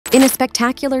In a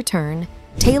spectacular turn,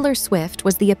 Taylor Swift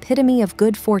was the epitome of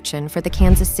good fortune for the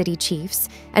Kansas City Chiefs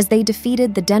as they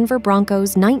defeated the Denver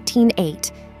Broncos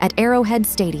 19-8 at Arrowhead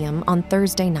Stadium on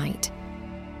Thursday night.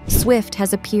 Swift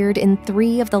has appeared in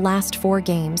 3 of the last 4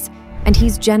 games, and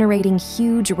he's generating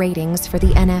huge ratings for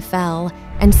the NFL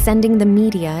and sending the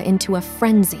media into a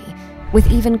frenzy,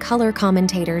 with even color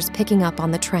commentators picking up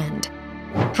on the trend.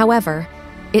 However,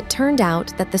 it turned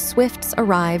out that the Swifts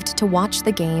arrived to watch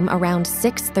the game around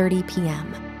 6:30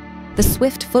 p.m. The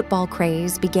Swift football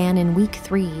craze began in Week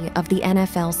 3 of the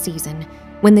NFL season,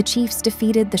 when the Chiefs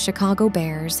defeated the Chicago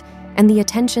Bears, and the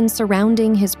attention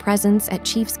surrounding his presence at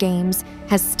Chiefs games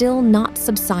has still not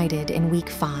subsided in Week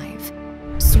 5.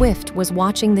 Swift was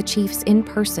watching the Chiefs in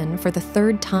person for the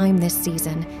 3rd time this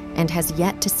season and has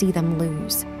yet to see them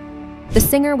lose. The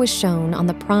singer was shown on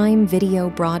the Prime Video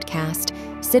broadcast,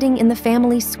 sitting in the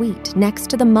family suite next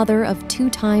to the mother of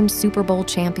 2-time Super Bowl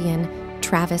champion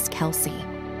Travis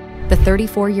Kelce. The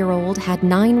 34-year-old had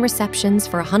 9 receptions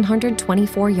for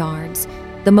 124 yards,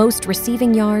 the most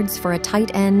receiving yards for a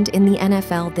tight end in the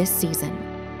NFL this season.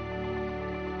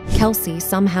 Kelce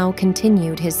somehow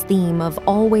continued his theme of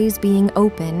always being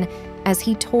open as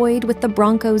he toyed with the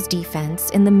Broncos' defense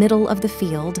in the middle of the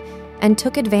field and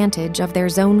took advantage of their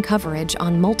zone coverage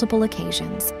on multiple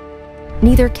occasions.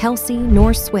 Neither Kelce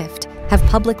nor Swift have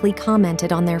publicly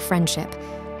commented on their friendship,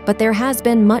 but there has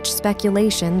been much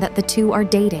speculation that the two are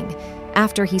dating,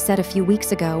 after he said a few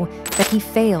weeks ago that he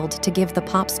failed to give the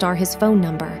pop star his phone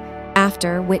number,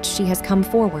 after which she has come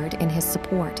forward in his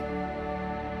support.